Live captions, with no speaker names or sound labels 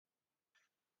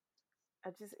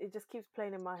It just keeps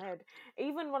playing in my head.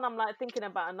 Even when I'm like thinking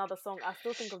about another song, I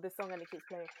still think of this song and it keeps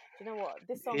playing. Do you know what?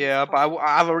 This song is Yeah, but constant.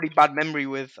 I have a really bad memory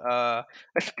with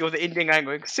it was the Indian guy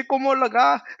going "Siko mo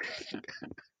laga."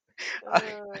 Uh,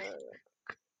 okay,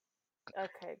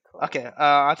 Okay, cool.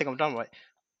 I think I'm done. Right,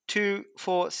 2,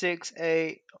 4, 6,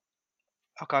 8.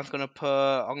 Okay, I'm gonna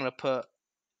put.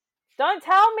 Don't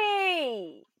tell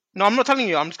me. No, I'm not telling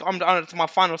you. I'm down to my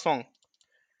final song.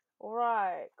 All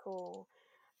right, cool.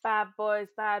 Bad boys.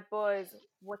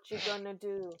 What you gonna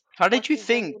do? How did What you you gonna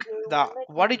think do when that?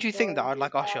 they Why did come you think for that I'd you?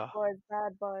 like Usher?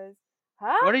 Bad boys.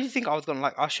 Huh? Why did you think I was gonna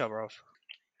like Usher, bro?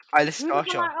 I listen Who to doesn't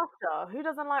Usher, like Usher? Who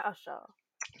doesn't like Usher?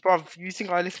 bro. You think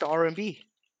I listen to R&B?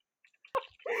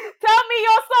 Tell me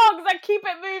your songs and keep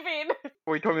it moving.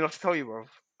 Well, you told me not to tell you, bro.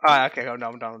 Alright, okay, I'm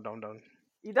done. I'm done. I'm done. I'm done.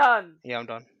 You done? Yeah, I'm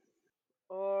done.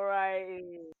 All right.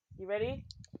 You ready?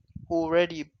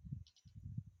 Already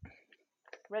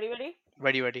Ready?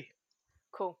 ready.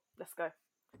 Cool. Let's go.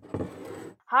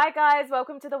 Hi guys,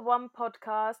 welcome to the One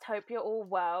Podcast. Hope you're all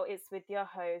well. It's with your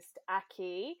host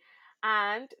Aki,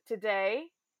 and today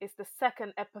is the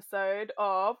second episode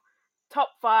of Top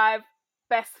 5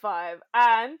 Best 5,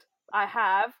 and I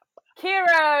have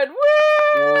Kieran.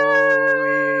 Woo!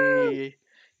 Whoa.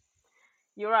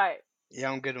 You're right.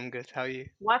 Yeah, I'm good. I'm good. How are you?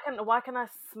 Why can I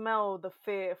smell the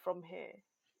fear from here?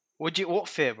 What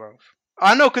fear, bro?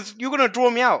 I know, cause you're gonna draw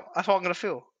me out. That's how I'm gonna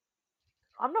feel.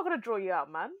 I'm not gonna draw you out,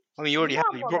 man. I mean, you You already know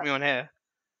have. I'm You not brought that. me on here.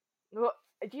 Well,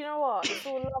 do you know what? It's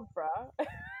all love,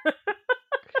 bruh.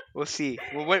 We'll see.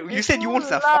 Well, wait, you It's said you all wanted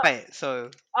to love. fight,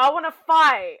 so I want to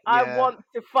fight. I yeah. want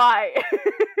to fight.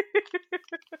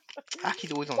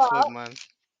 Aki's always on smoke, But man.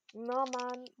 no,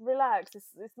 man, relax.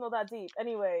 It's not that deep.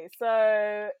 Anyway,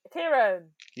 so Kieran,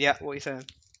 Yeah, what are you saying?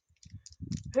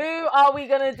 who are we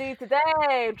gonna do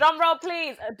today? Drum roll,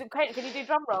 please. Can you do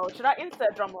drum roll? Should I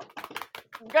insert drum roll?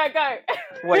 Go.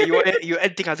 Wait, your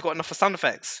editing has got enough for sound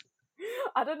effects,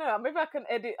 I don't know. Maybe I can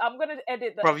edit. I'm gonna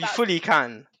edit bro. You that. fully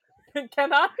can.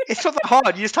 Can I? It's not that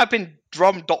hard. You just type in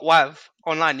drum.wav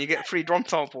online. You get free drum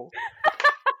sample.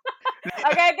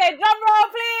 Okay. Drum roll,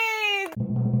 please.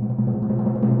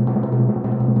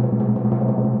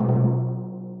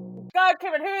 Go,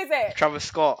 Kieran. Who is it? Travis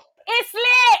Scott. It's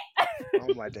lit.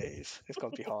 Oh my days, it's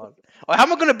gonna be hard. Oh, how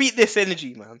am I gonna beat this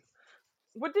energy, man?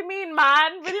 What do you mean,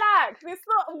 man? Relax. It's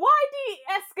not. Why do you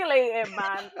escalate it,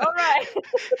 man? All right.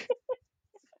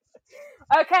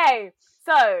 Okay.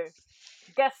 So,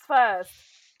 guess first,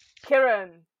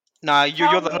 Kieran. Nah, you're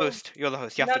Tell the me. host. You're the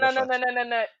host. You have No, to go no, no, no, first. no, no,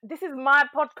 no. This is my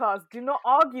podcast. Do not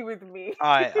argue with me.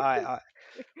 Alright.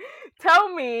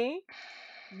 Tell me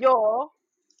your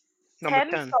Number 10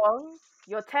 10. songs.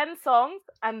 Your 10 songs,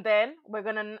 and then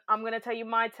I'm gonna tell you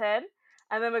my 10,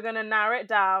 and then we're gonna narrow it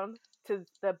down to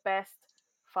the best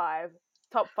five,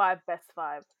 top five, best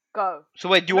five. Go. So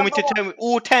wait, do you want Number me to one. tell me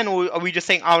all 10, or are we just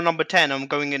saying our number 10? I'm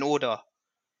going in order,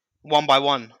 one by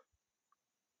one.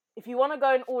 If you want to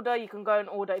go in order, you can go in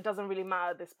order. It doesn't really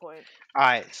matter at this point.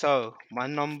 Alright, so my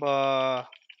number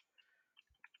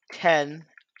 10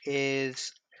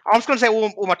 is. I'm just gonna say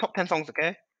all my top 10 songs,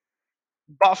 okay?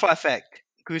 Butterfly Effect,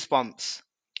 Goosebumps.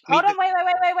 Hold Meet the. on,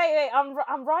 wait.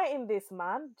 I'm writing this,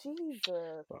 man.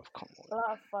 Jesus. Oh, come on.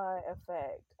 Butterfly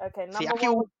effect. Okay, See, number I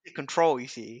one. can take control, you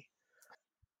see.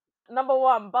 Number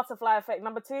one, butterfly effect.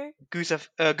 Number two.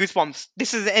 Goosebumps.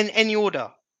 This is in any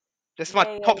order. This is my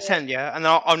top Yeah. 10, yeah? And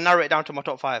I'll narrow it down to my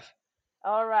top 5.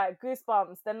 All right,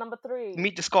 goosebumps. Then number three.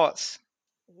 Meet the Scots,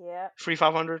 Yep.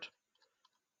 3500.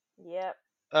 Yep.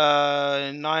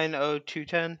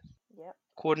 90210. Yep.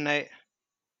 Coordinate.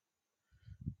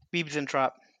 Beebs and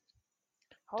Trap.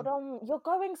 Hold on, you're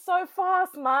going so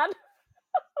fast, man.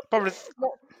 Probably.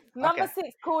 Number Okay.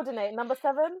 six, coordinate. Number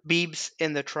seven. Beebs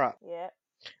in the Trap. Yeah.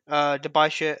 Dubai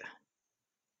Shit.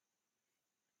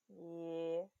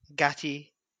 Yeah.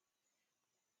 Gatty.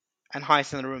 And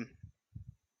Heist in the Room.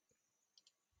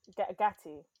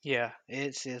 Gatti. Yeah,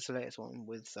 it's the latest one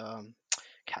with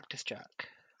Cactus Jack,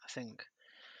 I think.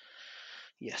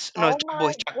 Yes. No, Oh it's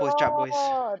my Jack Boys.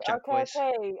 god. Jack Boys.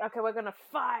 Okay, we're gonna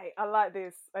fight. I like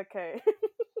this. Okay.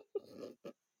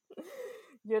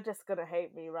 You're just gonna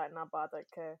hate me right now, but I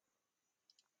don't care.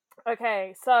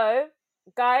 Okay, so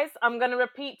guys, I'm gonna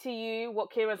repeat to you what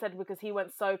Kieran said because he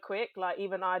went so quick. Like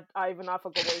even I forgot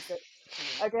what he said.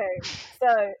 Okay,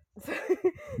 so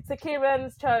so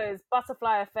Kieran's chose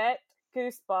Butterfly Effect,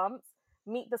 Goosebumps,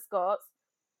 Meet the Scots,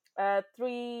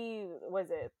 what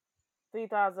is it?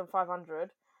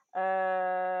 3,500,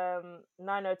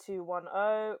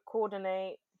 90210,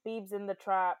 Coordinate, Beebs in the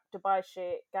Trap, Dubai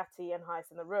Shit, Gatti, and Heist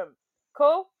in the Room.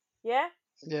 Cool? Yeah?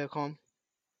 Yeah, come on.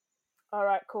 All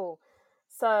right, cool.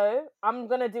 So I'm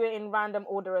gonna do it in random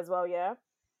order as well. Yeah.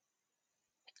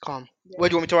 Calm. Yeah. Where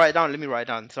do you want me to write it down? Let me write it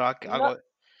down. So I No. got.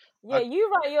 Yeah, I,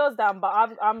 you write yours down, but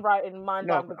I'm writing mine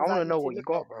no, down I because want I to need know to what you look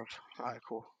at. got, bro. Alright,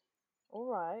 cool. All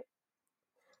right.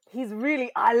 He's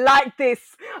really. I like this.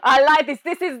 I like this.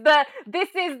 This is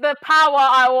the power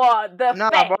I want. The Nah,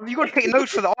 effect. bro, you got to take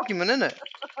notes for the argument, innit?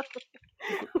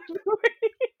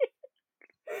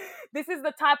 This is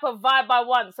the type of vibe I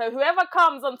want. So whoever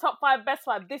comes on top 5 best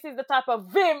vibe, this is the type of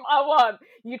vim I want.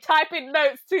 You type in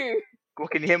notes too.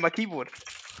 What, can you hear my keyboard?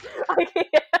 Okay.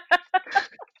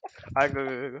 I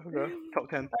go. Top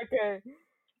 10. Okay.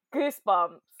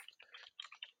 Goosebumps.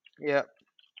 Yeah.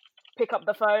 Pick up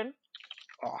the phone.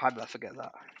 Oh, how did I forget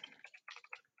that?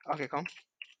 Okay, come.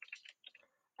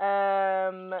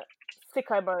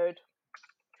 Sicko mode.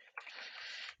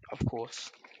 Of course.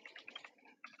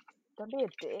 Don't be a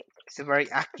dick. It's a very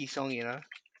acty song, you know.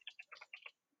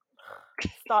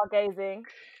 Stargazing.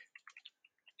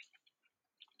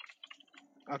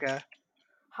 Okay.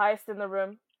 Highest in the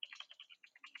room.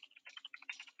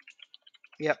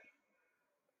 Yep.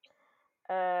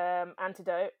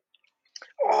 Antidote.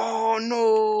 Oh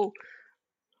no!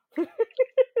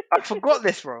 I forgot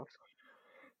this, bro.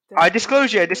 I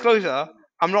disclosure.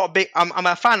 I'm not a big. I'm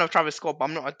a fan of Travis Scott, but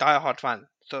I'm not a diehard fan.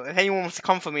 So if anyone wants to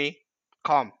come for me,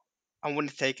 calm. I'm willing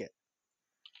to take it.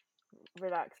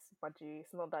 Relax, my G.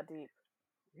 It's not that deep.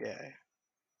 Yeah.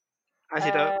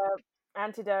 Antidote.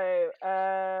 Antidote.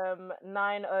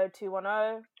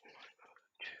 90210.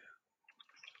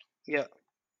 Yeah.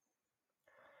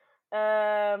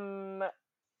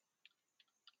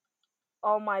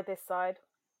 Oh my, this side.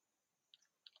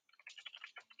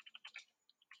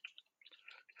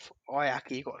 Oh yeah,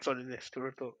 you got a solid list to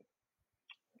report.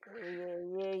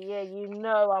 Yeah. You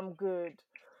know I'm good.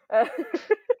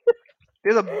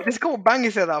 There's a couple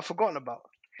bangers there that I've forgotten about.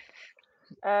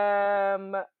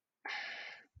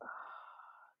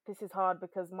 This is hard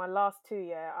because my last two,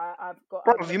 yeah, I've got.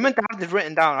 Bro, if you meant to have this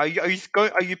written down, are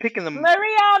you picking them?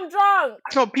 Maria, I'm drunk.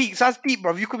 That's not peaks. That's deep,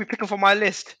 bro. You could be picking from my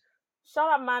list. Shut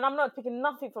up, man. I'm not picking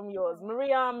nothing from yours.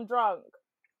 Maria, I'm drunk.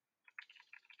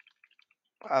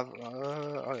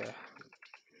 Oh yeah.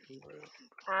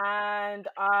 And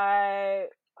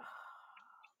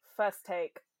First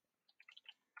Take.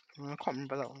 I can't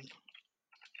remember that one.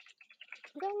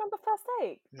 You don't remember First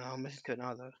Take? No, I'm listening to it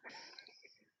now though.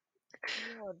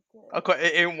 God,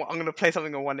 I'm gonna play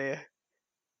something on one ear.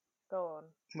 go on.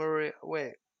 Maria,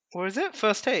 wait, where is it?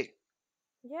 First Take.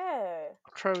 Yeah.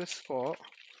 Travis Scott.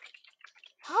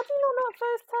 How do you not know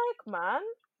First Take, man?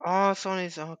 Oh,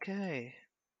 Sony's okay.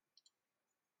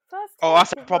 First Take. Oh,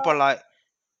 that's a is proper like... like.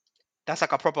 That's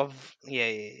like a proper.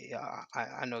 Yeah.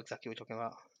 I know exactly what you're talking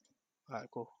about. Alright,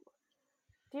 cool.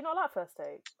 Do you not like First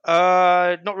Take?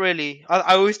 Not really.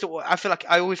 I always thought. I feel like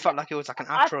I always felt like it was like an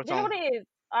outro You know song. what it is?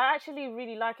 I actually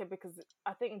really like it because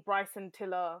I think Bryson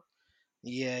Tiller.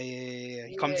 Yeah.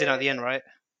 He comes in at the end, right?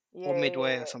 Or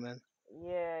midway or something.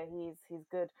 Yeah, he's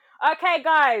good. Okay,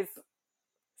 guys.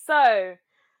 So,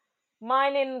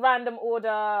 mine in random order.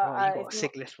 Oh, you got a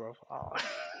sick list, bro. Oh.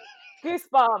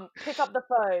 Goosebump, Pick Up the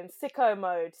Phone, Sicko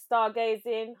Mode,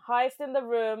 Stargazing, Highest in the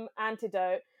Room,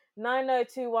 Antidote,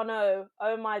 90210,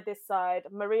 Oh My This Side,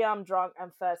 Maria I'm Drunk,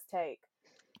 and First Take.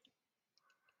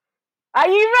 Are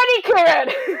you ready, Kieran?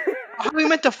 How are we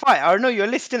meant to fight? I don't know your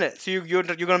list, innit? So you're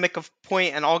gonna make a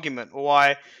point and argument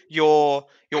why your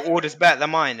order's better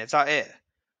than mine. Is that it?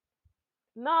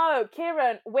 No,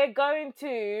 Kieran, we're going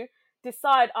to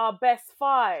decide our best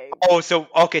 5. Oh, so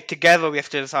okay, together we have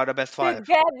to decide our best 5.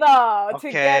 Together.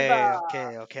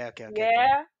 Okay.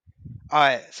 Yeah?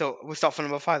 Alright, so we'll start from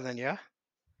number 5 then, yeah?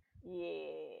 Yeah.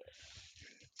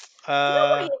 Do you know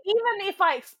what? Even if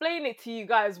I explain it to you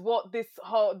guys what this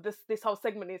whole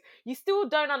segment is, you still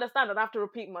don't understand, and I have to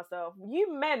repeat myself.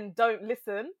 You men don't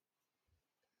listen.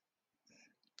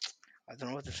 I don't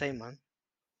know what to say, man.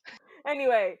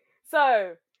 Anyway,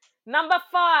 so number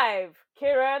 5,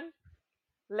 Kieran,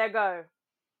 Lego.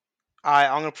 Alright,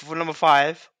 I'm gonna put for number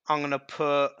 5. I'm gonna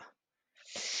put.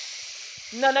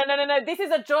 No. This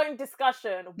is a joint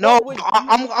discussion. No,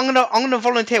 I'm gonna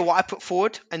volunteer what I put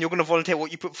forward, and you're gonna volunteer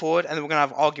what you put forward, and then we're gonna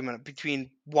have an argument between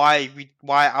why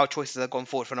our choices have gone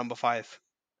forward for number 5.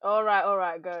 All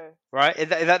right, go. Right? Is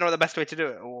that not the best way to do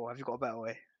it, or have you got a better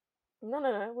way?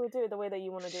 No. We'll do it the way that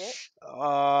you want to do it.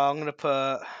 I'm gonna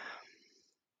put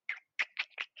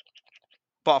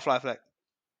butterfly effect.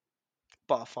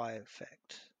 Butterfly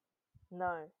effect.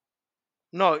 No.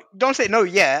 No, don't say no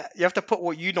yet. You have to put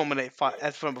what you nominate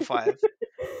as for number 5.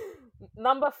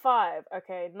 Number 5.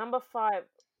 Okay, number 5.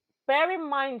 Bear in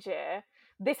mind, yeah,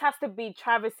 this has to be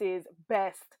Travis's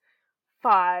best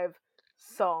 5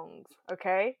 songs,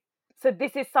 okay? So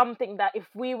this is something that if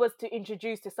we was to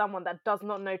introduce to someone that does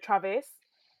not know Travis,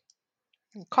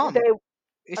 Can't. they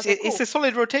It's okay, it's cool. a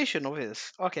solid rotation of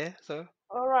his. Okay, so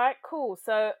All right, cool.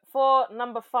 So for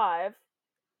number 5,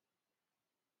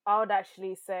 I would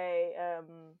actually say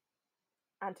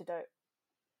Antidote.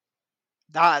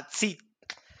 that see.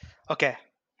 Okay,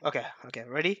 okay.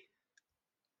 Ready?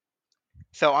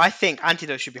 So I think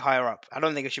Antidote should be higher up. I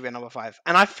don't think it should be a number 5.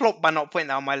 And I flopped by not putting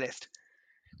that on my list.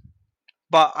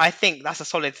 But I think that's a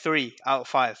solid 3 out of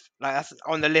 5. Like that's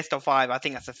on the list of 5. I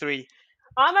think that's a 3.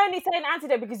 I'm only saying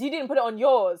Antidote because you didn't put it on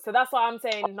yours, so that's why I'm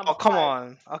saying number Oh come 5.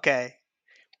 on. Okay,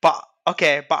 but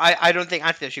I don't think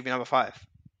Antidote should be number 5.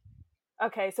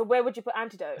 Okay, so where would you put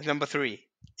Antidote? It's number 3.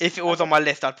 If it was Okay, on my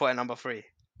list, I'd put it number 3.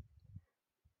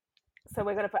 so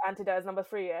we're gonna put Antidote as number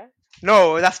 3, yeah?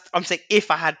 No, I'm saying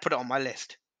if I had put it on my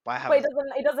list, but I But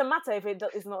haven't. it doesn't matter if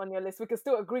it's not on your list. We can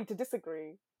still agree to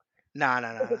disagree Nah.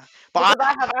 because, But because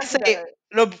I have I say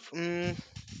Antidote. no.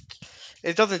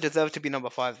 It doesn't deserve to be number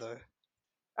 5 though.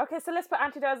 Okay, so let's put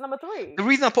Antidote as number 3. The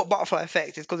reason I put Butterfly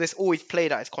Effect is because it's always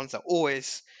played at its concert.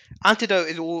 Always. Antidote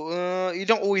is all. You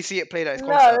don't always see it played at its No,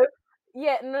 concert.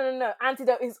 yeah, no.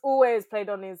 Antidote is always played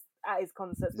on at his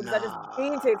concerts because I just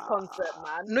been to his concert,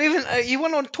 man. No, even he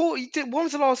went on tour. He did. When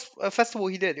was the last festival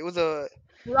he did? It was a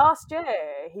Last year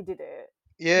he did it.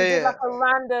 yeah, He did like yeah.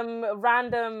 a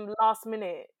random last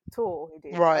minute tour. He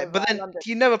did Right, over but then London.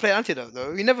 he never played Antidote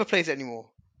though. He never plays it anymore.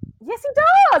 Yes, he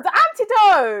does.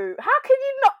 Antidote. How can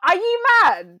you not? Are you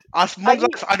mad? As Are Mug you?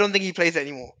 Life, I don't think he plays it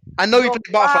anymore. I know he You're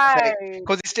played Butterfly Effect fine.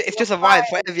 because it's You're just a fine. vibe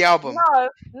for every album. No.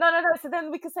 So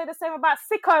then we can say the same about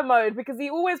Sicko Mode because he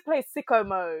always plays Sicko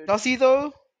Mode. Does he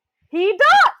though? He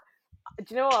does.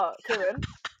 Do you know what, Kieran?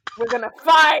 We're gonna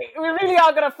fight. We really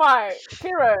are gonna fight,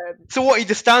 Kieran. So what? He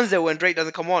just stands there when Drake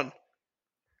doesn't come on.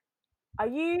 Are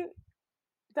you?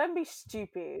 Don't be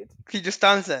stupid. He just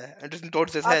stands there and just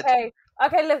nods his head. Okay.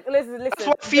 Listen. That's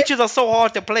why features are so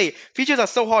hard to play. Features are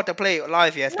so hard to play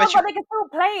live, yeah. No, Especially but they can still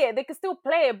play it. They can still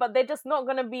play it, but they're just not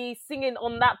gonna be singing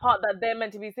on that part that they're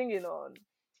meant to be singing on.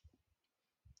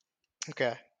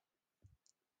 okay,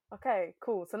 Okay,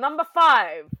 cool. So number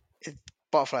 5.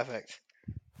 Butterfly Effect.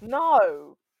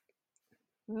 No.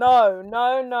 No.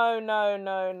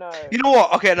 You know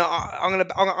what? Okay, no, I'm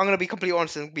gonna be completely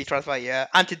honest and be transparent. Yeah,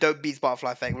 Antidote beats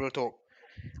Butterfly Effect. Real talk.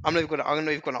 I'm not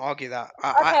even gonna argue that.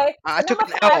 Okay, I so took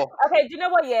number an 5. L. Okay, do you know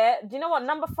what? Yeah, do you know what?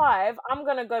 Number 5. I'm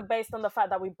gonna go based on the fact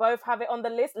that we both have it on the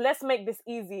list. Let's make this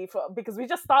easy because we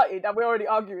just started and we're already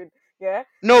arguing. Yeah.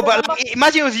 No, So but number like,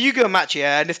 imagine it was a Yu-Gi-Oh match,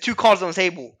 yeah, and there's 2 cards on the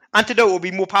table. Antidote will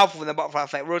be more powerful than Butterfly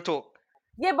Effect. Real talk.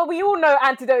 Yeah, but we all know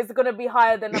Antidote is gonna be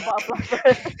higher than a Butterfly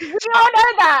Effect. We all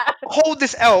know that. Hold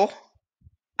this L,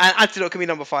 and Antidote can be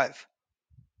number 5.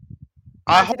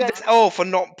 I hold Antidote. this L for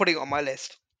not putting it on my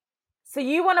list. So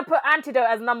you want to put Antidote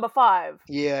as number 5?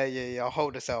 Yeah. I'll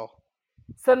hold this L.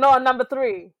 So not on number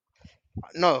 3.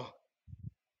 No,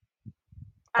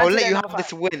 I'll let Antidote you number have 5.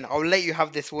 this win. I'll let you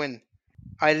have this win.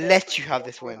 I let you have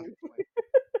this win.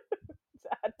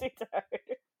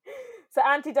 Antidote. So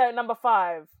Antidote number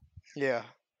 5. Yeah.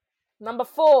 Number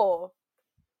 4.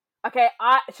 Okay,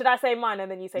 should I say mine and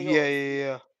then you say yours?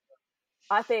 Yeah.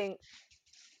 I think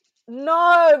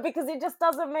no, because it just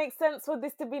doesn't make sense for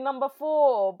this to be number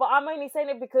 4. But I'm only saying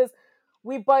it because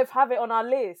we both have it on our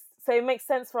list, so it makes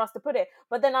sense for us to put it.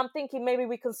 But then I'm thinking maybe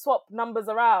we can swap numbers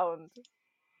around.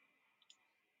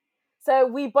 So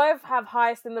we both have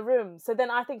Highest in the Room. So then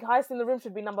I think Highest in the Room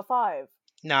should be number 5.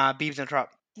 Nah, Beebs and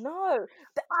Trap. No,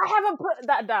 I haven't put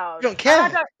that down. You don't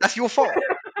care. That's your fault.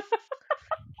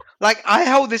 Like, I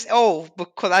held this L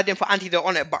because I didn't put Antidote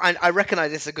on it, but I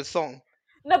recognize it's a good song.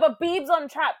 No, but Beebs on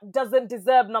Trap doesn't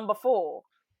deserve number 4.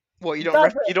 What, you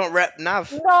Doesn't. don't rep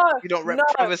Nav? No. You don't rep no,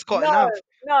 Travis Scott no, and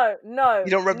Nav? No.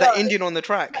 You don't rep that Indian on the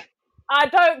track? I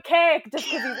don't care just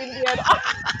because he's Indian.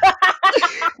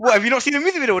 What, have you not seen the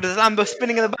music video? There's Lambo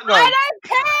spinning in the background. I don't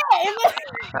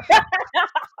care.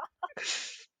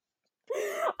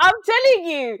 I'm telling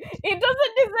you, it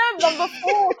doesn't deserve number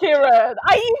 4, Kieran.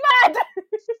 Are you mad?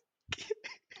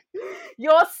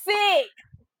 You're sick.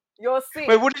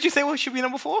 Wait, what did you say? What should be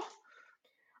number 4?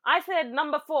 I said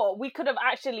number 4. We could have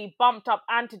actually bumped up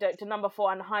Antidote to number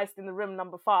 4 and Highest in the Room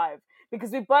number 5 because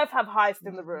we both have Highest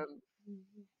in the Room.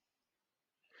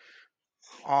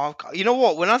 Oh, you know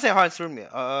what? When I say Highest Room,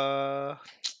 yeah,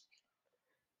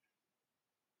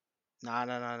 nah.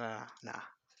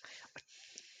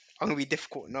 I'm gonna be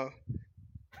difficult. No.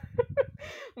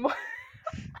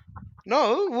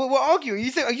 No, we're arguing. You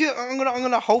think I'm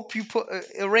gonna hope you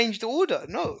arrange the order?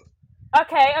 No.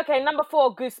 Okay. Number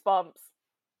 4, Goosebumps.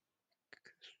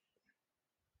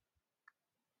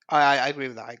 I agree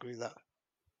with that.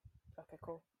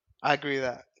 I agree with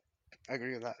that. I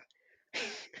agree with that.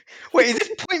 Wait, is this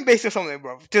point based or something,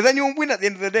 bro? Does anyone win at the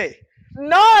end of the day?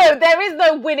 No, there is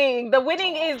no winning. The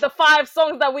winning is the 5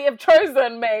 songs that we have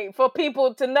chosen, mate, for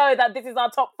people to know that this is our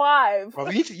top 5. Bro,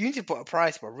 you need to put a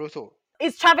price, bro. Real talk.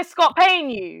 Is Travis Scott paying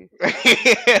you?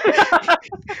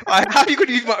 How you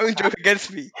gonna use my own joke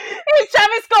against me? Is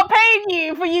Travis Scott paying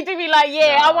you for you to be like,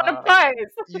 yeah, I want a Nah,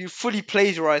 prize? you fully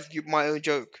plagiarized my own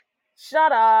joke.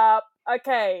 Shut up.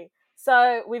 Okay,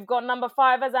 so we've got number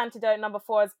 5 as Antidote, number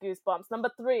 4 as Goosebumps,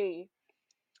 number 3.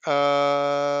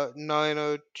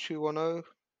 90210.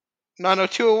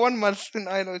 90201, man.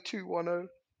 90210.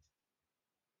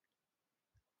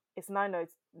 It's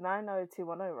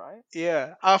 90210, right?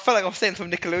 Yeah, I felt like I was saying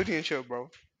some Nickelodeon show, bro.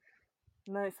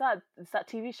 No, it's that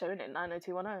TV show, isn't it?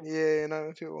 90210. Yeah,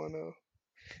 90210.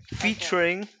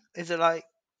 Featuring, is it like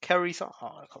Kerry? Oh,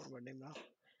 I can't remember her name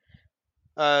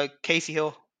now. Casey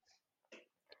Hill.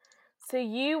 So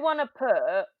you want to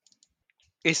put...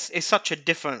 It's such a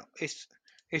different. It's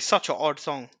such an odd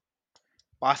song.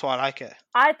 But that's why I like it.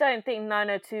 I don't think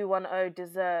 90210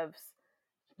 deserves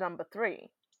number 3.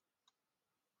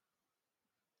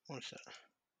 What's that?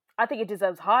 I think it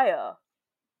deserves higher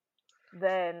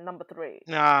than number 3.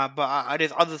 Nah, but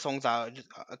there's other songs that are just,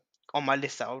 on my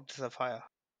list that I would deserve higher.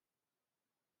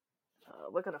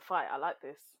 We're gonna fight. I like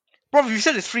this. Bro, you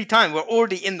said this 3 times. We're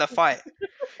already in the fight.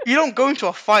 You don't go into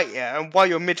a fight, yeah, and while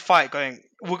you're mid-fight going,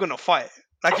 we're gonna fight.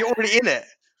 Like, you're already in it.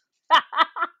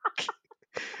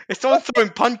 If someone's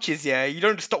throwing punches, yeah, you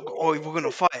don't stop, oh, we're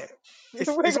gonna fight. It's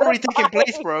already taking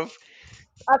place, bro.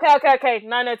 Okay.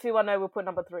 90210. We'll put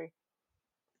number 3.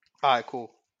 Alright,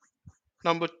 cool.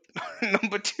 Number 2.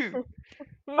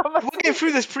 Number We're getting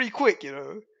through this pretty quick, you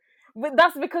know. But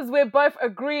that's because we're both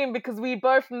agreeing because we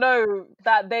both know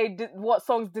that what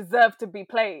songs deserve to be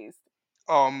placed.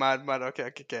 Oh, mad.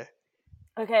 Okay.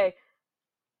 Okay.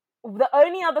 The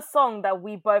only other song that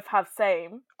we both have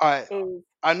same Alright. is...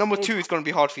 Number 2 is gonna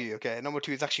be hard for you, okay? Number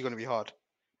 2 is actually gonna be hard.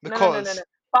 No. Because...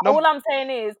 But all I'm saying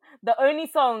is the only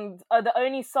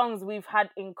songs we've had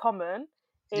in common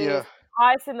is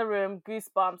Highest in the Room,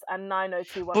 Goosebumps, and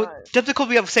 90210. But just because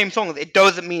we have the same songs, it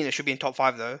doesn't mean it should be in top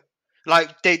 5 though.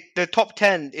 Like the top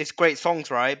 10 is great songs,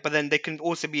 right? But then they can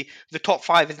also be the top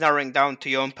 5 is narrowing down to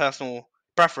your own personal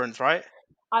preference, right?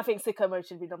 I think Sicko Mode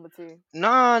should be number 2.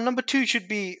 Nah, number 2 should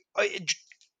be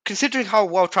considering how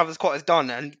well Travis Scott has done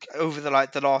and over the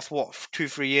last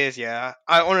 2-3 years, yeah.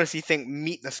 I honestly think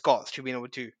Meet the Scots should be number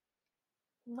 2.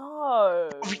 No.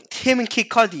 Him and Kid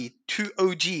Cudi, 2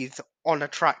 OGs on a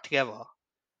track together.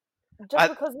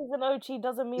 Just because he's an OG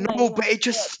doesn't mean that... No, but it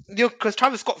just because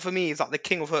Travis Scott for me is like the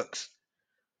king of hooks,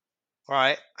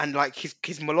 right? And like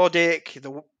he's melodic,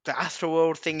 the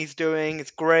Astroworld thing he's doing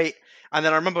is great. And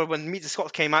then I remember when Meet the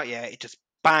Scots came out, yeah, it just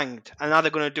banged. And now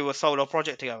they're gonna do a solo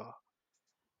project together.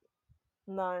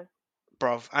 No,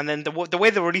 bruv. And then the way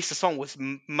they released the song was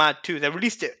mad too. They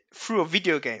released it through a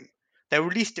video game. They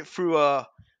released it through a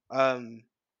Fortnite,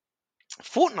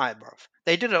 bruv.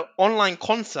 They did an online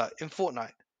concert in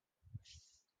Fortnite.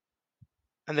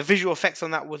 And the visual effects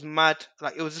on that was mad.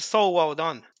 Like, it was just so well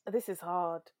done. This is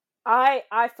hard.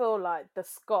 I feel like the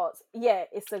Scots, yeah,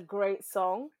 it's a great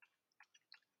song.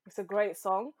 It's a great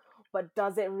song, but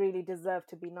does it really deserve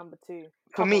to be number 2?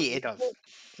 For me, it does.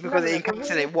 Because it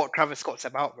encapsulates what Travis Scott's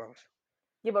about, bro.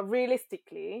 Yeah, but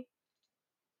realistically...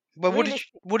 But what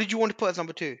did you want to put as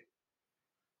number 2?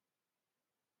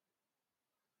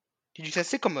 Did you say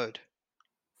Sicko Mode?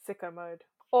 Sicko Mode.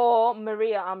 Or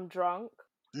Maria, I'm Drunk.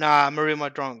 Nah, Maria,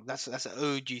 I'm Drunk. That's an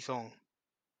OG song.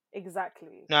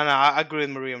 Exactly. No, I agree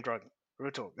with Maria, I'm Drunk.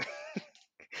 Real talk.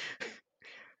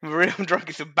 Maria, I'm Drunk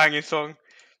is a banging song.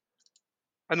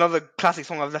 Another classic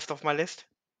song I've left off my list.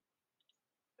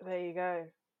 There you go.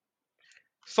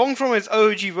 Song from his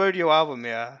OG Rodeo album,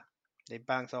 yeah. They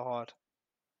bang so hard.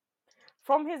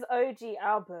 From his OG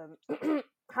album,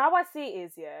 how I see it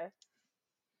is, yeah,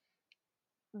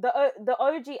 the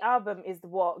OG album is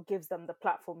what gives them the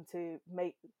platform to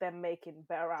make them making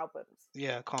better albums.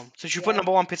 Yeah, calm. So should you put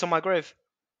number 1, Piss on My Grave?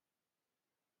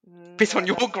 Piss No, on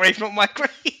your grave, not my grave.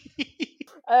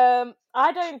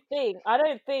 I don't think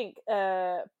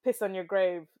Piss on Your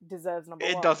Grave deserves number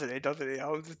 1. It doesn't. I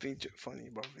was just being funny,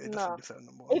 bro. It doesn't deserve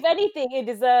number 1. If anything,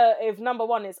 if number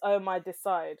 1 is Oh My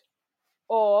Decide.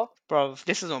 Or... Bro,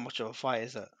 this is not much of a fight,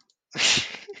 is it?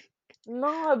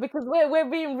 No, because we're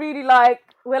being really like...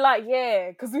 We're like, yeah,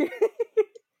 because we...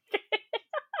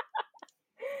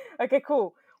 Okay,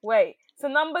 cool. Wait, so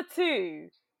number 2...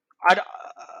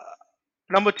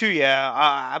 Number 2,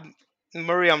 yeah.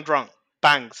 Maria, I'm Drunk.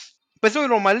 Bangs. But it's not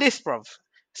even on my list, bruv.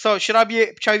 So should I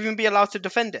even be allowed to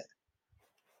defend it?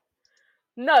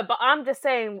 No, but I'm just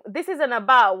saying this isn't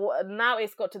about now.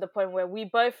 It's got to the point where we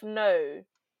both know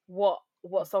what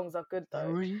songs are good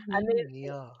though, and then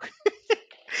Maria.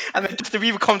 And then Justin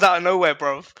Bieber comes out of nowhere,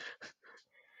 bro.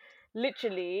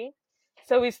 literally,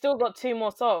 so we've still got two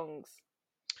more songs.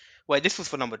 Wait, this was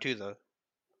for number 2 though.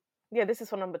 Yeah, this is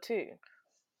for number 2.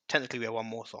 Technically, we have one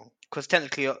more song. Because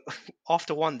technically,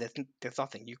 after one, there's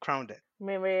nothing. You crowned it.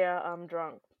 Maria, I'm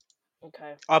drunk.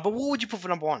 Okay. But what would you put for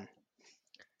number 1?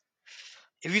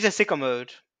 If you said Sicko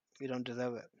Mode, you don't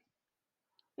deserve it.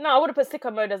 No, I would have put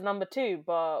Sicko Mode as number 2,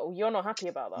 but you're not happy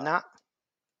about that. Nah.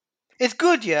 It's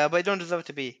good, yeah, but it don't deserve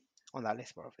to be on that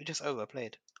list, bro. It's just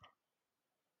overplayed.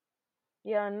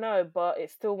 Yeah, I know, but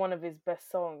it's still one of his best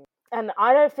songs. And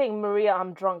I don't think Maria,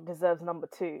 I'm drunk deserves number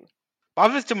 2. But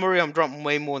I've listened to Maria I'm Drunk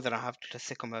way more than I have to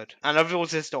Sicko Mode. And I've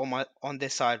also listened on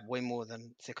this side way more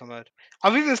than Sicko Mode.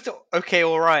 I've even still Okay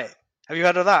Alright. Have you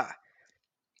heard of that?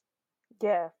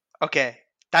 Yeah. Okay.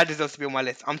 That deserves to be on my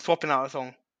list. I'm swapping out a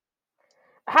song.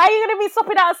 How are you gonna be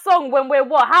swapping out a song when we're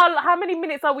what? How many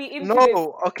minutes are we into this?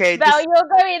 No, okay, Now this you're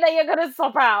going that you're gonna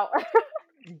swap out.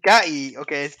 Gatty,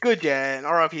 okay, it's good, yeah, and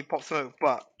RIP Pop Smoke,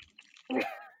 but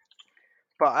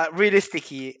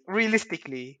realistically,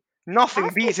 nothing I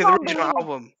beats still his can't original believe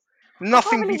album. I can't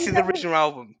Nothing believe beats his original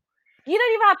album. you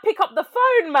don't even have to pick up the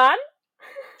phone, man.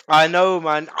 I know,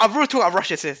 man. I've really talked about Rush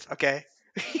Assist, okay?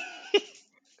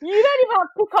 You don't even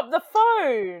have to pick up the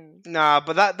phone. Nah,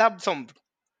 but that song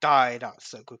died out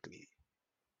so quickly.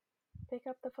 Pick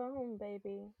up the phone,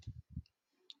 baby.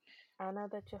 I know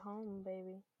that you're home,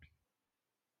 baby.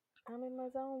 I'm in my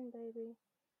zone, baby.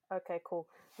 Okay, cool.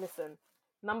 Listen,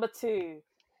 number 2.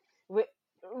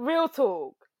 Real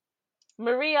talk.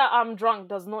 Maria, I'm drunk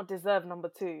does not deserve number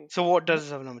 2. So what does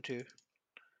it have number 2?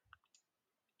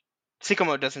 Sicko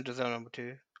Mode doesn't deserve number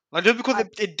 2. Like, just because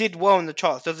it did well in the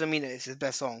charts doesn't mean that it's his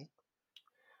best song.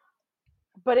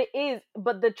 But it is.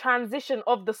 But the transition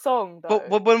of the song, though.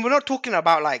 But when we're not talking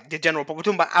about like the general pop, we're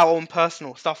talking about our own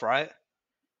personal stuff, right?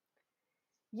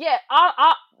 Yeah,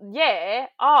 yeah,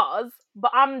 ours.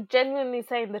 But I'm genuinely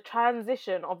saying the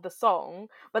transition of the song.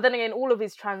 But then again, all of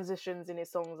his transitions in his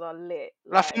songs are lit.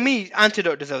 Like for me,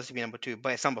 Antidote deserves to be number 2,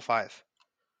 but it's number 5.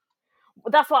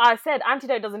 That's what I said.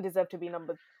 Antidote doesn't deserve to be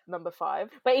number 5.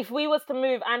 But if we was to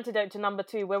move Antidote to number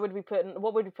 2, where would we put?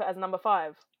 What would we put as number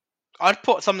 5? I'd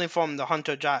put something from the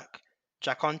Hunter Jack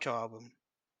Hunter album.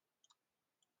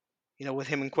 You know, with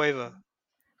him and Quavo.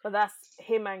 But that's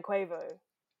him and Quavo.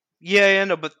 Yeah,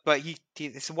 no, but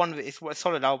it's a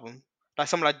solid album. Like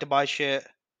something like Dubai Shit.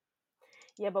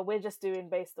 Yeah, but we're just doing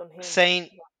based on him.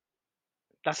 Saint.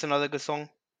 That's another good song.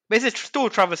 But it's still a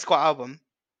Travis Scott album.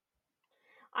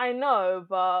 I know,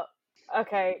 but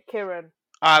okay, Kieran.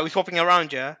 Alright, we're swapping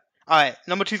around, yeah? Alright,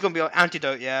 number 2 is gonna be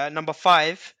Antidote, yeah? Number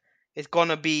 5 is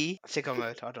gonna be Sicko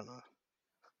Mode, I don't know.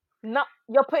 No,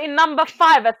 you're putting number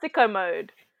 5 as Sicko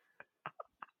Mode.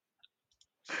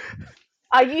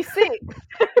 Are you sick?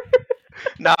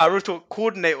 Nah, I wrote to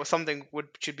Coordinate or something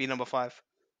should be number 5.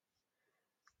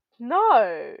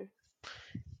 No.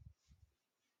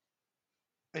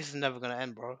 This is never gonna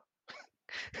end, bro.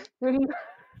 Bro,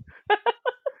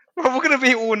 we're gonna be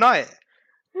here all night.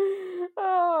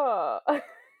 Oh,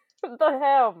 what the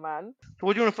hell, man? So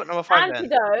what do you want to put number 5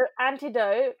 then?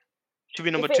 Antidote. Should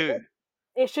be number If 2.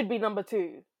 It should be number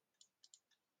 2.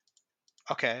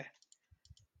 Okay.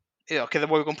 Yeah, okay, then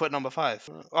what are we gonna put number 5?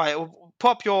 Alright,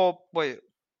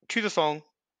 choose a song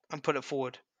and put it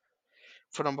forward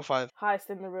for number 5. Highest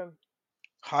in the room.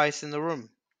 Highest in the room.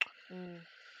 I'm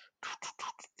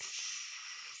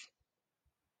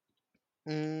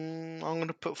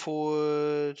gonna put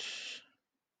forward.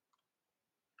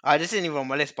 This isn't even on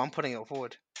my list, but I'm putting it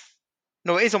forward.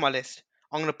 No, it is on my list.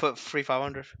 I'm gonna put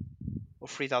 3,500 or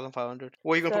 3,500.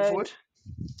 What are you gonna put forward?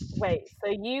 Wait,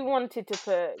 so you wanted to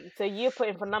put? So you're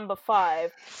putting for number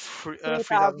 5,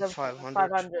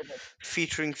 3,500,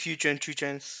 featuring Future and 2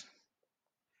 Chainz.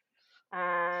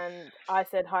 And I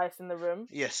said highest in the room.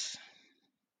 Yes.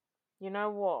 You know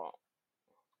what?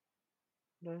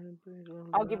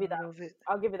 I'll give you that.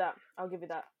 I'll give you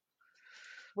that.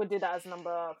 We'll do that as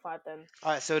number 5 then.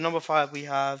 Alright, so number 5 we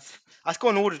have. Let's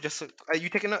go in order. Just are you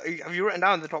taking? Have you written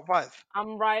down the top 5?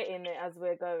 I'm writing it as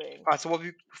we're going. Alright, so what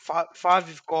we 5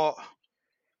 we've got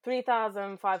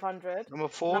 3,500. Number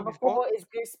 4. Number 4 is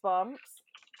Goosebumps.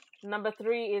 Number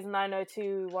 3 is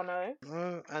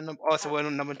 90210. And so we're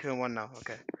on number 2 and 1 now.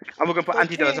 Okay, and we're gonna put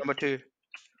Antidote as number 2.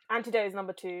 Antidote is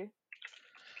number 2.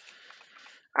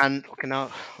 And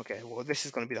well, this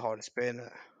is gonna be the hardest bit,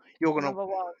 innit? You're gonna number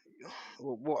 1.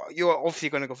 You're obviously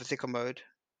gonna go for Sicko Mode.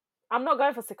 I'm not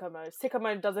going for Sicko Mode. Sicko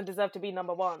Mode doesn't deserve to be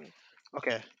number 1.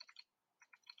 Okay.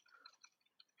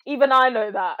 Even I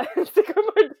know that. Sicko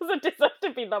Mode doesn't deserve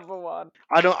to be number one.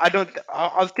 I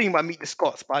was thinking about Meet the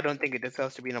Scots, but I don't think it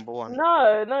deserves to be number one.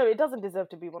 No, it doesn't deserve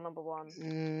to be number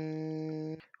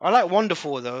one. I like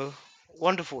Wonderful though.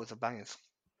 Wonderful is a banging song.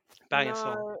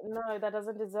 No, that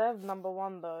doesn't deserve number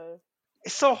one though.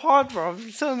 It's so hard, bro.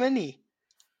 There's so many.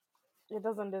 It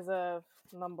doesn't deserve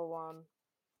number one.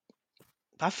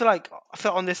 I feel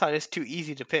on this side it's too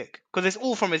easy to pick because it's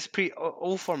all from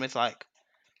his like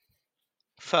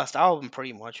first album,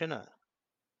 pretty much, isn't it?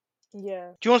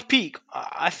 Yeah. Do you want to peak?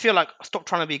 I feel like Stop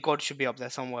Trying to Be God should be up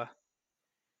there somewhere.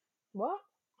 What?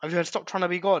 Have you heard Stop Trying to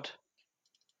Be God?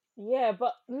 Yeah,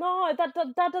 but no,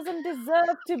 that doesn't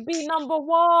deserve to be number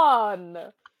one.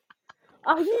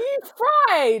 Are you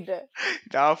fried?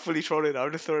 Nah, I'm fully trolling.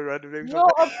 I'm just throwing random names. You're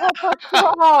a proper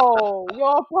troll.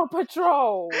 You're a proper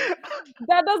troll.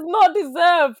 That does not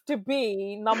deserve to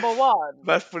be number one.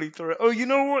 That's fully throwing. Oh, you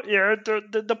know what? Yeah,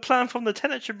 the plan from the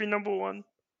Tenet should be number one.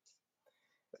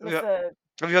 Listen.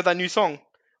 Have you heard that new song?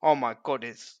 Oh my god,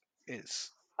 it's Okay,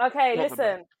 not the best.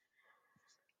 listen.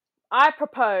 I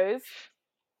propose.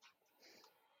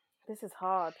 This is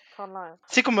hard. Can't lie.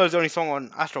 Sicko Mode's the only song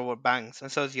on Astro World bangs,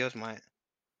 and so is Yosemite.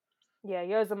 Yeah,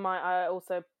 Yosemite. I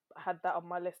also had that on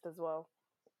my list as well.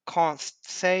 Can't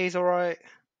Say is alright.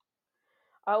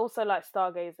 I also like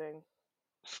Stargazing.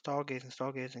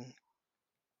 Stargazing.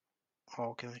 Oh,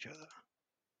 okay, let me check that.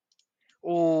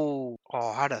 Oh,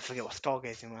 how did I forget what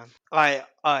Stargazing, man?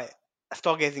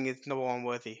 Stargazing is number one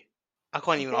worthy. I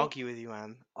can't even argue with you,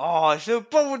 man. Oh, so,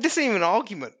 bro, this ain't even an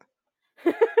argument.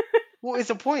 What is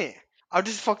the point? I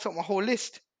just fucked up my whole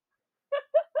list.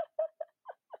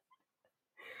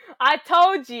 I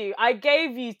told you. I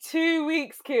gave you 2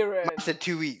 weeks, Kieran. I said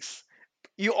 2 weeks.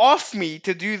 You asked me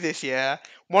to do this, yeah?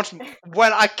 Once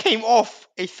when I came off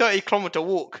a 30-kilometer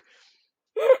walk.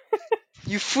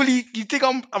 You think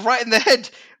I'm right in the head?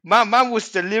 Man was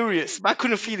delirious. Man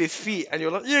couldn't feel his feet, and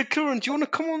you're like, yeah, Kieran, do you want to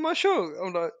come on my show?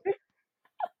 I'm like,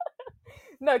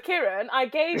 no, Kieran, I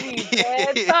gave you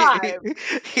their time.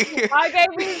 I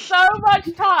gave you so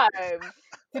much time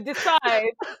to decide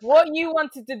what you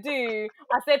wanted to do.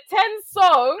 I said 10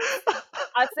 songs.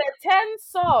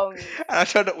 And I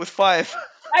turned up with 5.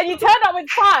 And you turned up with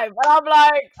 5. And I'm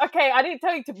like, okay, I didn't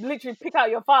tell you to literally pick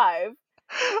out your 5.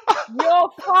 You're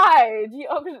fired.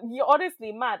 You're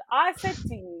honestly mad. I said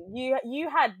to you, you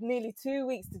had nearly 2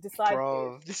 weeks to decide.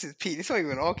 Bro, this is Pete. This is not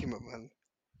even an argument, man.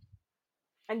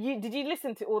 And did you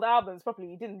listen to all the albums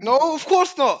properly? You didn't. No, of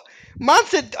course not. Man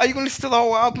said, "Are you gonna listen to the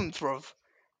whole albums, bro?"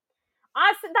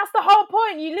 I said that's the whole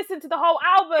point. You listen to the whole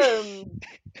album.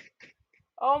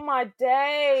 Oh my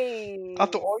days. I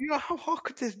thought, how hard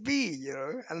could this be,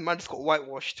 And the man just got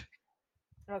whitewashed.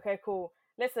 Okay, cool.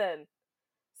 Listen.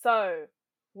 So,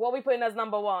 what are we putting as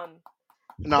number one?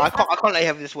 No, I can't let you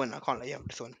have this one. I can't let you have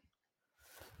this one.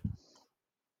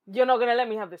 You're not gonna let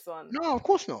me have this one? No, of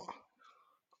course not.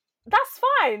 That's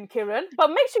fine, Kieran. But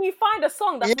make sure you find a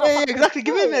song that's yeah, exactly.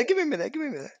 Give me a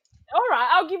minute. All right,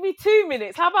 I'll give you 2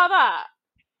 minutes. How about that?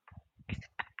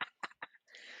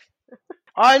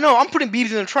 I know. I'm putting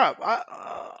Beavs in the Trap.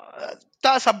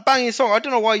 That's a banging song. I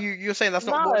don't know why you're saying that's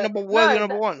not number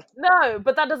one. No,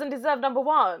 but that doesn't deserve number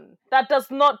one. That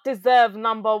does not deserve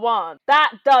number one.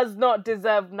 That does not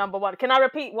deserve number one. Can I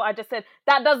repeat what I just said?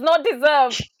 That does not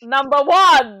deserve number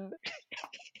one.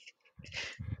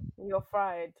 You're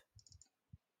fried.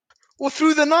 Or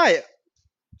Through the Night.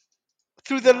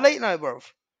 Through the Late Night, bro.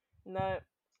 No.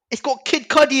 It's got Kid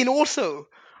Cudi in also.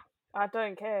 I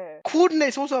don't care.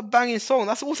 Coordinate's also a banging song.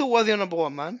 That's also worthy of number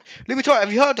one, man. Let me tell you,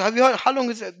 have you heard how long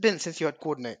has it been since you heard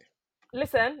Coordinate?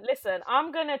 Listen,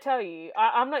 I'm gonna tell you,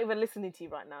 I'm not even listening to you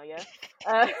right now, yeah?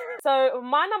 So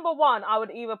my number one I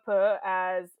would either put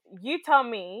as, you tell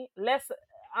me,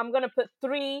 I'm gonna put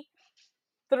three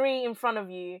in front of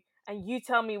you, and you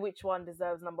tell me which one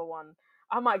deserves number one.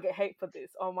 I might get hate for this.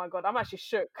 Oh my god, I'm actually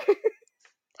shook.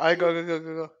 Alright,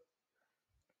 go.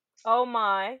 Oh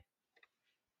my.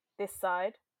 This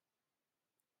side.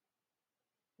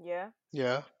 Yeah.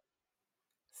 Yeah.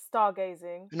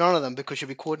 Stargazing. None of them, because you'll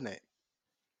be Coordinate.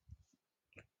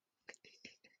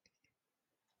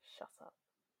 Shut up.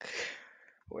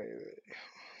 Wait.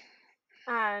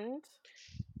 And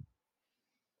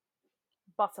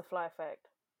Butterfly Effect.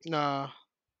 Nah.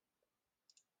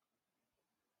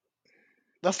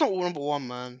 That's not number one,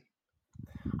 man.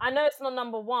 I know it's not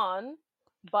number one,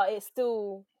 but it's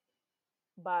still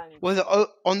bang. Was it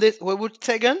on this? What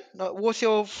say again? What's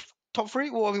your top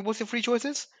three? What's your three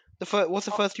choices? What's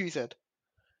the first two you said?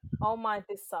 Oh my,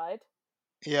 this side.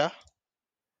 Yeah.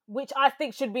 Which I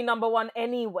think should be number one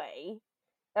anyway.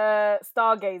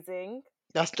 Stargazing.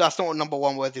 That's not a number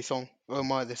one worthy song. Oh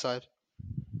my, this side.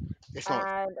 It's not.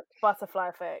 and Butterfly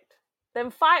Effect.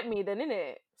 Then fight me, then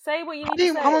innit? Say what you need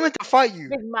to How am I say, meant to fight you?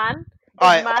 big man. Big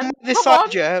Alright, man, on this come side, on.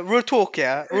 yeah, real talk,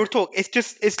 yeah, real talk.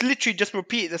 It's literally just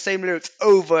repeat the same lyrics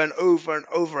over and over and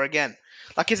over again.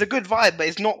 Like it's a good vibe, but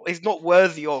it's not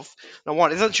worthy of the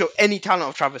one. It doesn't show any talent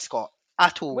of Travis Scott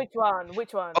at all. Which one?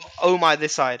 Which one? Oh my,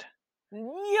 this side. You're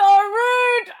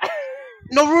rude.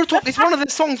 No, real talk. It's one of the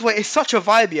songs where it's such a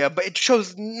vibe, yeah, but it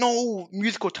shows no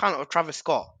musical talent of Travis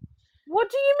Scott. What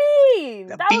do you mean?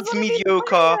 The That was beat's one of his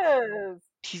mediocre. bangers.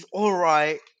 He's all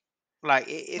right. Like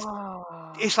it's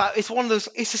Ah. like it's one of those.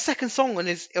 It's the second song on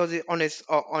his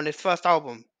first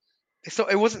album.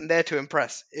 It wasn't there to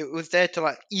impress. It was there to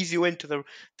like ease you into the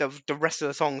rest of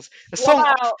the songs. What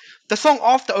about? The song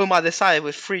after Oh My This Side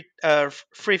was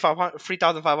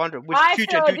 3,500 with I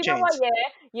Future and feel. 2 Do you know what? Chains. Yeah.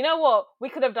 You know what? We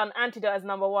could have done Antidote as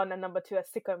number one and number two as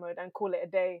Sicko Mode and call it a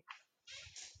day.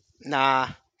 Nah,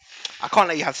 I can't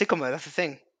let you have Sycamore. That's the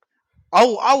thing. I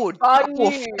Fun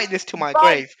will you. fight this to my Fun.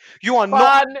 grave. You are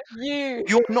not Fun you.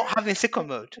 you're not having Sicko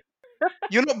mode.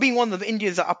 You're not being one of the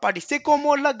Indians that are party Sicko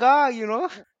mode laga, you know.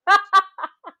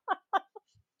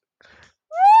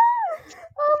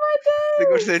 Oh my They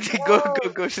go to the days. Oh.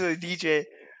 go to the DJ.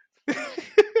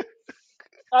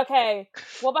 Okay.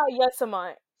 What about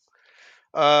Yosemite?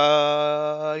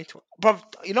 Bro,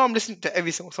 you know I'm listening to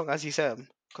every single song as you said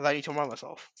because I need to remind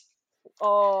myself.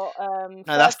 Or No,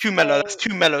 that's First too mellow. Day, That's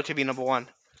too mellow to be number one.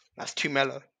 That's too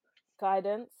mellow.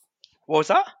 Guidance, What was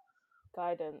that?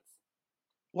 Guidance.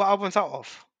 What album's that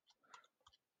off?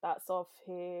 That's off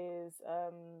his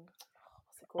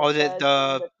what's it Oh, called? Birds in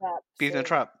the the Trap. Beavis and Sing.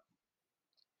 Trap.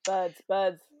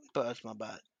 Birds. But that's my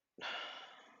bad.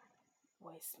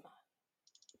 Waste man.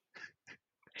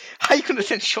 How you gonna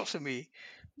send shots at me?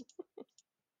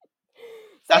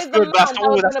 That's Says the good. man that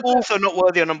was That's gonna put also not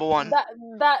worthy of number one.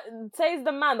 that says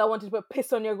the man that wanted to put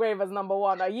piss on your grave as number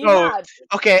one. Are you No, mad?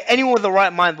 okay. Anyone with the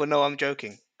right mind will know I'm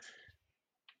joking.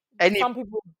 Some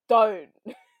people don't.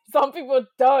 Some people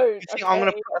don't. You think I'm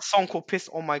gonna Okay, put a song called "Piss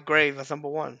on My Grave" as number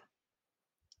one?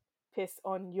 piss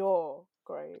on your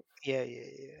grave. Yeah.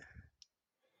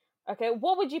 Okay,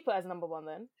 what would you put as number one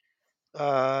then?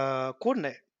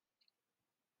 Coordinate.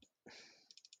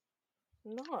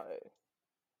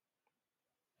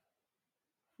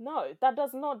 No, that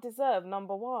does not deserve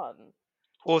number one.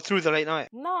 Or Through the Late Night.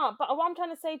 Nah, but what I'm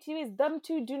trying to say to you is them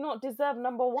two do not deserve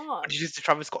number one. Did you listen to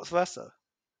Travis Scott's verse though?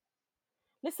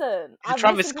 Listen, It's I've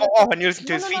Travis listened to Scott the off and you listen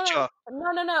to no, his no, no, feature.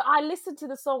 no. I listened to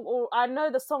the song, or I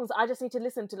know the songs. I just need to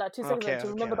listen to like 2 seconds Okay, to okay,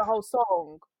 remember the whole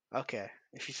song. okay.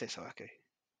 If you say so, okay.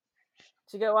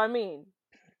 Do you get what I mean,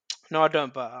 No, I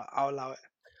don't, but I'll allow it.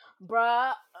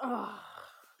 bruh?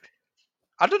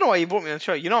 I don't know why you brought me on the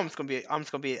show. You know I'm just gonna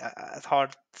be as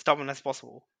hard, stubborn as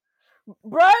possible.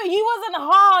 Bro, you wasn't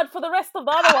hard for the rest of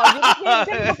the other ones. You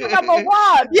didn't for number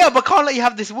one. Yeah, but can't let you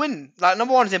have this win. Like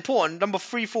number one is important. Number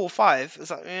 3, 4, 5.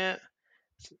 It's like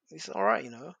it's all right,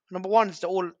 you know. Number one is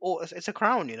it's a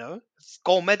crown, you know. It's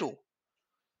gold medal.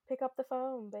 Pick up the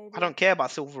phone, baby. I don't care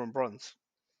about silver and bronze.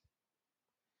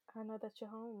 I know that you're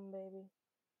home, baby.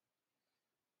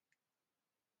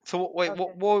 So wait, Okay.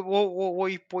 what are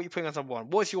you putting as number one?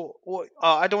 What's your what?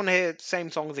 I don't want to hear the same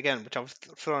songs again, which I've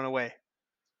thrown away.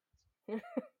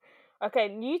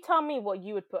 Okay, you tell me what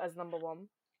you would put as number one.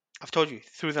 I've told you,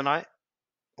 Through the Night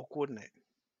or Coordinate.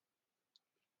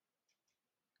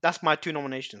 That's my 2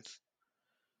 nominations.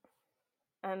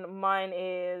 And mine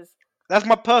is. That's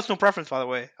my personal preference, by the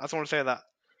way. I just want to say that.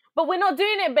 But we're not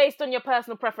doing it based on your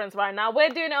personal preference right now. We're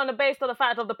doing it on the based on the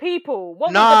fact of the people.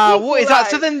 What Nah, would the people what is that?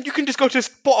 So like? then you can just go to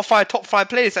Spotify top 5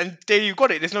 playlist and there you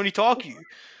got it. There's no need to argue.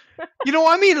 You know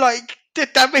what I mean? Like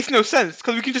that makes no sense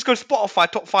because we can just go to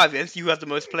Spotify top 5 and see who has the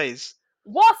most plays.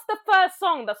 What's the first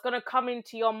song that's gonna come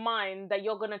into your mind that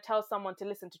you're gonna tell someone to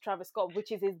listen to Travis Scott,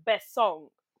 which is his best song?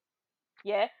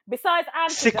 Yeah. Besides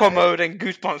Antidote. Sicko Mode and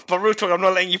Goosebumps. But real talk, I'm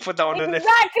not letting you put that on the list.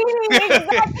 Exactly.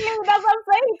 That's what I'm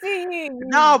saying to you.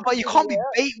 No, but you can't be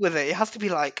bait with it. It has to be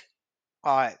like,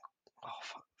 alright. Oh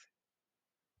fuck.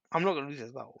 I'm not gonna lose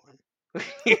this battle,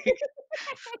 man.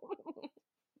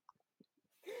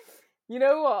 You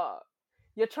know what?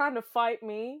 You're trying to fight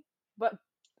me, but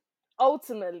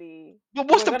ultimately. But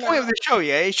what's the point of the show?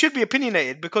 Yeah, it should be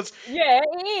opinionated because yeah,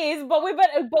 it is. But we're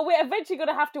eventually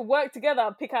gonna have to work together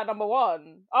and pick out number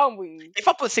one, aren't we? if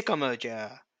I put Sicko Mode,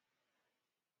 yeah.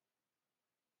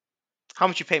 How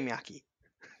much you pay me, Aki?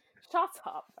 Shut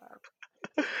up,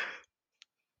 man.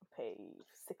 Pay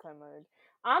Sicko Mode.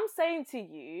 I'm saying to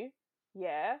you,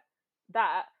 yeah,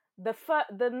 that the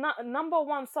number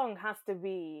one song has to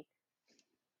be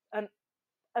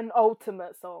an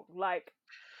ultimate song. Like,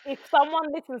 if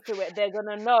someone listens to it, they're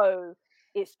gonna know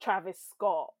it's Travis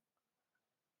Scott.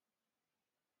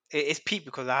 It's peak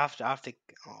because I have to.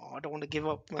 Oh, I don't want to give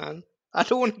up, man. I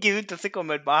don't want to give into Sicko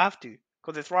Mode, but I have to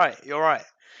because it's right. You're right.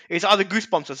 It's either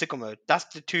Goosebumps or Sicko Mode. That's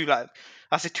the two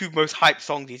that's the two most hyped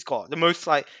songs he's got. The most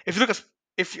like if you look at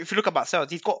if you look about sales,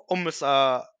 he's got almost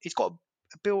he's got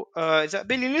a bill is that a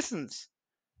billion listens?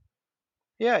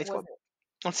 Yeah, he's Was got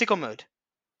on Sicko Mode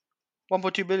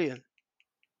 1.2 billion.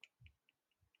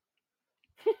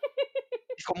 it?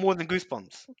 He's got more than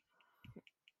Goosebumps.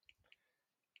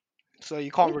 So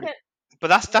you can't We really. can. But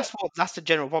that's the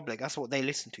general public. That's what they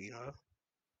listen to. Yeah,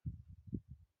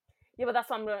 but that's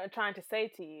what I'm trying to say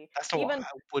to you. That's not what Even I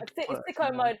would put as sicko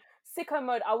number one. mode, sicko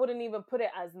mode, I wouldn't even put it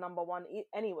as number one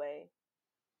anyway.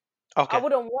 I Okay,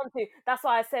 wouldn't want to. That's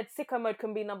why I said sicko mode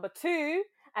can be number 2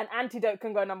 and antidote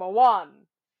can go number 1.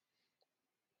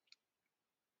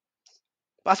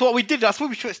 that's what we did. That's what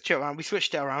we switched it around. We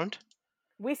switched it around.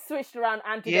 We switched around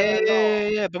antidote Yeah, a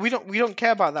lot, yeah. But we don't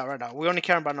care about that right now. We only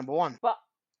care about number one. but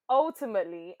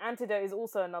ultimately, antidote is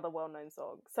also another well-known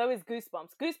song. So is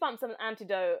Goosebumps. Goosebumps and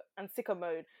antidote and sicko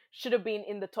mode should have been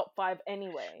in the top 5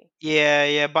 anyway.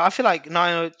 Yeah. But I feel like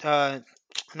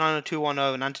 90210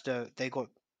 and Antidote they got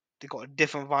a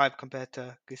different vibe compared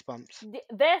to Goosebumps.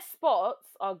 Their spots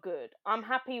are good. I'm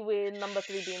happy with number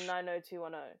 3 being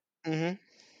 90210 Mhm.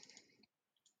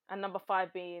 and number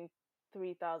 5 being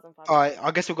 3500. Alright,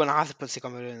 I guess we're gonna have to put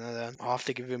Sycamore in there then. I'll have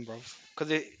to give him, bro, because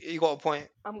you got a point.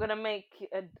 I'm gonna make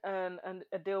a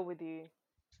deal with you.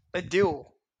 A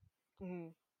deal.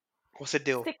 Mm. What's a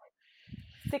deal?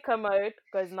 Sicko mode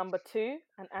goes number 2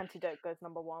 and antidote goes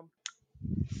number 1.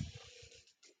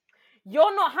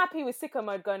 You're not happy with sicko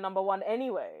mode going number 1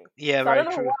 anyway. Yeah, So I very don't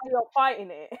know true. why you're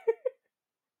fighting it.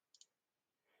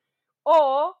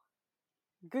 Or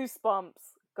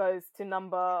Goosebumps goes to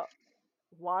number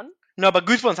 1. No, but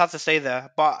Goosebumps has to stay there.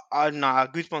 But nah,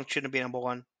 Goosebumps shouldn't be number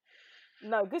one.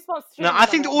 No, Goosebumps should No, be I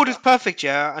think number the 1. order's perfect,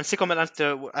 yeah. And Sycamore and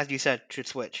Antidote, as you said, should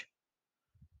switch.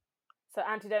 So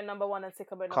antidote number 1 and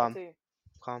sicko mode Calm. number 2.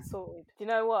 Calm. Sorted. Do you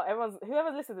know what?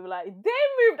 Whoever's listening will be like, they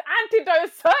moved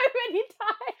antidote so many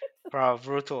times. Bro,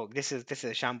 real talk. This is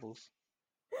a shambles.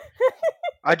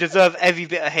 I deserve every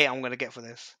bit of hate I'm gonna get for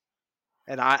this,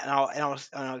 and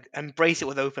I'll embrace it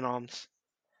with open arms.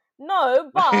 No,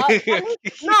 but at least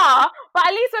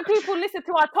when people listen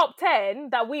to our top 10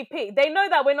 that we pick, they know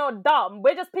that we're not dumb.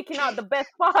 We're just picking out the best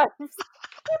 5s.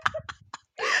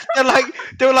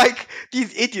 They're like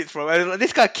these idiots, bro. And like,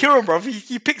 this guy Kieran, bro,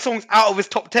 he picks songs out of his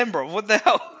top 10, bro. What the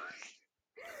hell?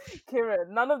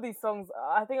 Kieran, none of these songs.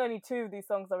 I think only 2 of these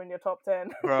songs are in your top 10.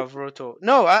 Bro, real talk.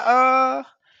 No, no.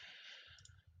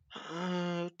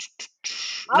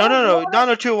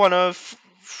 90210,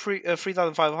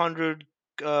 3500,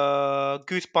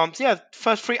 Goosebumps. Yeah,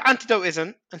 first three. Antidote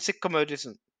isn't, and Sick Commode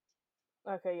isn't.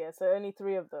 Okay, yeah. So only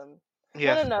 3 of them.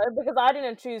 Yeah. No, because I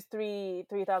didn't choose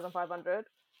 3,500.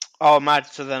 Oh, mad.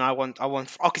 So then I want.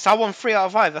 Okay, so I want 3 out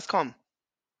of 5. That's calm.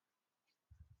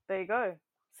 There you go.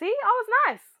 See, I was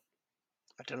nice.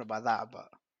 I don't know about that, but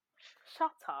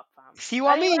Shut up, fam. see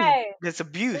what I mean? Anyway, There's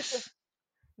abuse.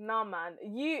 Nah, man. Do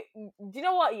you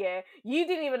know what? Yeah, you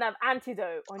didn't even have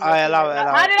antidote on your. I allow phone. it.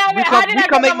 How did I? We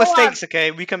can make mistakes,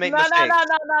 okay? We can make mistakes.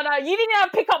 No. You didn't even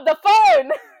pick up the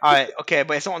phone. Alright, okay,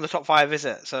 but it's not on the top 5, is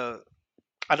it? So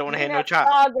I don't want to hear no chat.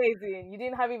 Stargazing. You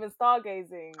didn't have even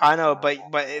stargazing. I know, but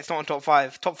it's not on top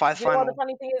 5. Top 5's You know final. what the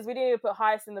funny thing is? We didn't even put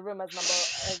highest in the room as number.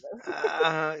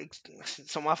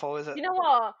 It's not my fault, is it? You know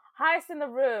what? Highest in the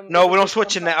room. No, we're not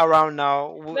switching it around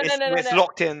now. It's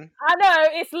locked in. I know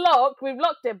it's locked. We've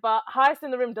locked it, but highest in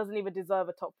the room doesn't even deserve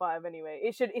a top 5 anyway.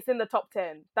 It's in the top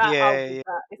 10. That.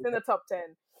 It's in the top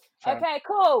 10. Fine. Okay,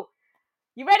 cool.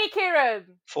 You ready,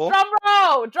 Kieran? 4. Drum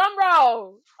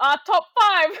roll. Our top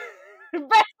 5,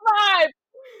 best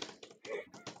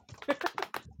 5.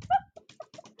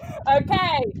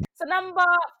 Okay, so number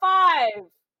 5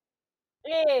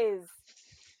 is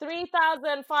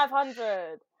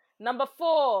 3,500. Number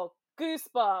 4,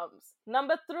 Goosebumps.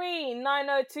 Number 3,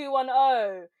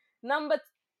 90210. Number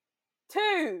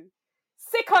 2,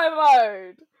 Sicko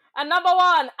Mode. And number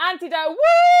 1, Antidote.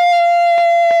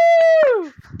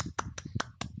 Woo!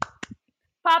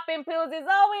 Popping pills is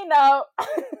all we know.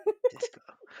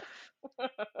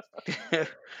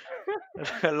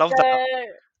 I love that.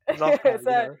 Love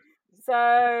that.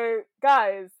 So,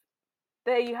 guys,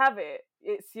 there you have it.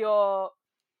 It's your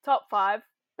top 5,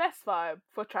 best 5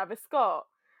 for Travis Scott.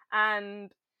 And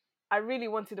I really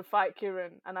wanted to fight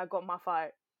Kieran, and I got my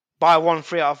fight. But I won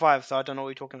 3 out of 5, so I don't know what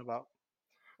you're talking about.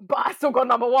 But I still got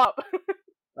number 1.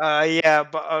 Yeah,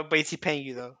 but is he paying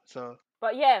you though? So.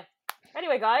 But yeah.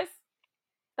 Anyway, guys,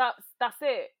 that's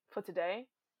it for today.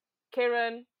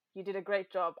 Kieran, you did a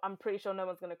great job. I'm pretty sure no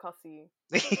one's gonna cuss you.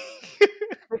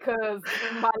 because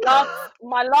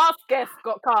my last guest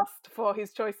got cast for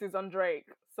his choices on Drake.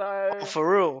 So Oh, for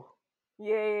real.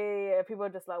 yeah. People are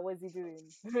just like, what is he doing?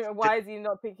 Why is he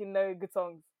not picking no good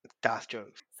songs? That's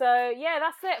jokes. So yeah,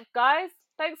 that's it, guys.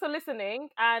 Thanks for listening,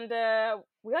 and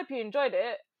we hope you enjoyed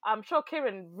it. I'm sure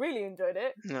Kieran really enjoyed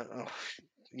it. No,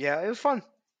 yeah, it was fun.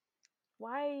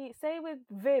 Why say it with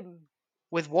vim?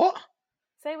 With what?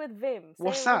 Say it with vim. Say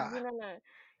What's it with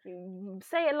that?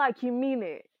 Say it like you mean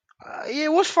it. Yeah,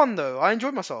 it was fun though. I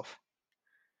enjoyed myself.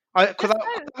 Because Just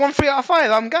I won 3 out of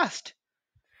 5. I'm gassed.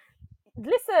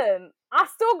 listen. I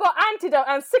still got antidote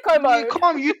and sicko You mode.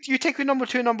 calm. You take your number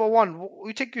 2, and number 1.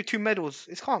 You take your 2 medals.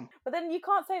 It's calm. But then you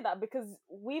can't say that because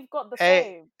we've got the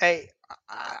Hey,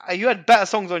 same. you had better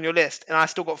songs on your list, and I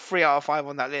still got 3 out of 5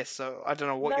 on that list. So I don't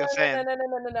know what No, you're no, no, saying. no, no,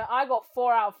 no, no, no. I got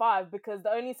 4 out of 5 because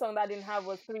the only song that I didn't have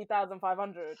was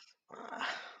 3,500.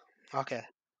 Okay.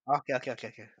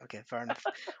 Okay. Fair enough.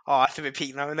 Oh, that's a bit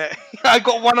peak now, isn't it? I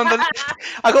got 1 on the list.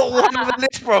 I got 1 on the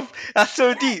list, bro. That's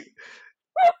so deep.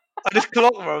 I just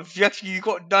clocked, bro. You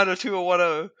got 9 or 2 or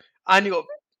 1 and you got.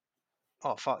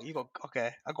 Oh fuck, you got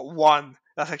okay. I got 1.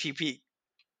 That's actually peak,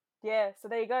 Yeah, so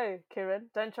there you go, Kieran.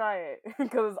 Don't try it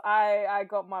because I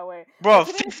got my way. bro. But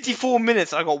to be honest with you, 54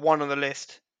 minutes. I got 1 on the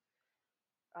list.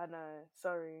 I know,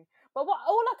 sorry, but what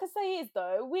all I can say is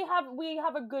though we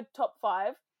have a good top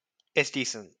 5. It's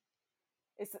decent.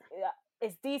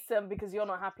 It's decent because you're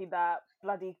not happy that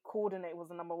bloody Coordinate was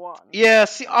the number 1. Yeah,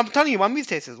 see, I'm telling you, my music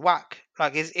taste is whack.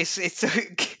 Like it's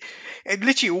it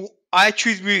literally. I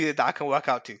choose music that I can work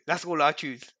out to. That's all I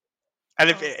choose. And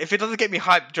Oh, if it doesn't get me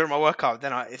hyped during my workout,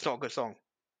 then it's not a good song.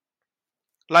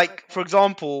 Like okay. for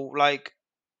example, like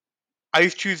I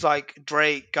used to choose like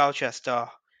Drake, Galchester,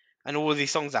 and all of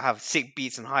these songs that have sick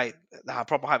beats and hype, that have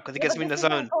proper hype because it Yeah, gets me in the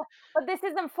zone. but this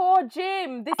isn't for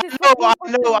gym. This is for No,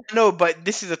 people I to. know, but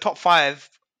this is a top 5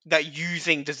 that you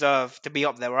think deserve to be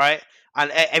up there, right?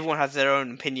 And everyone has their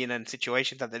own opinion and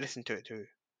situations that they listen to it to.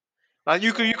 Like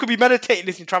you Yeah. could be meditating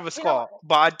listening to Travis You know what? Scott,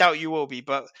 but I doubt you will be.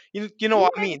 But you know Who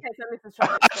what I mean. meditates and listens to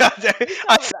Travis Scott? You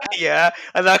I tell me said that. yeah,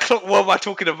 and I clocked what am I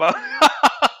talking about?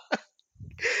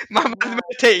 My man's Nah.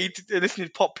 meditating listening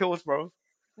to pop pills, bro.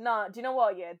 No, do you know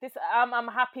what? Yeah, this I'm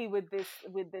happy with this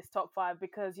top 5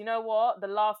 because you know what? The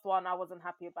last one I wasn't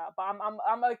happy about, but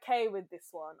I'm okay with this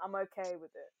one. I'm okay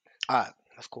with it. Alright,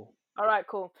 that's cool. All right,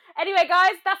 cool. Anyway,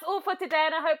 guys, that's all for today,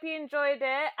 and I hope you enjoyed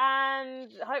it.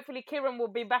 And hopefully, Kieran will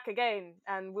be back again,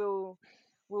 and we'll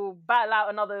battle out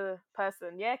another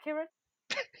person. Yeah, Kieran.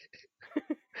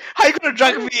 How you gonna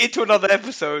drag me into another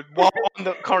episode while on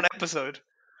the current episode?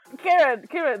 Kieran,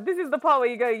 this is the part where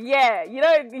you go, yeah. You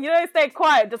don't stay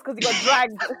quiet just because you got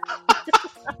dragged.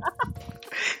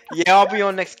 Yeah, I'll be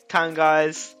on next time,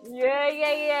 guys.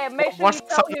 Yeah. Make sure Once you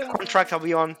I tell sign the him. contract, I'll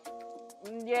be on.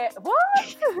 Yeah.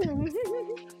 What?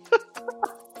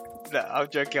 No, I'm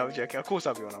joking. Of course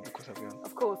I'll be on.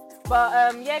 Of course.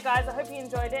 But yeah, guys, I hope you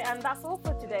enjoyed it, and that's all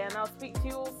for today. And I'll speak to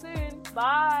you all soon.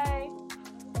 Bye.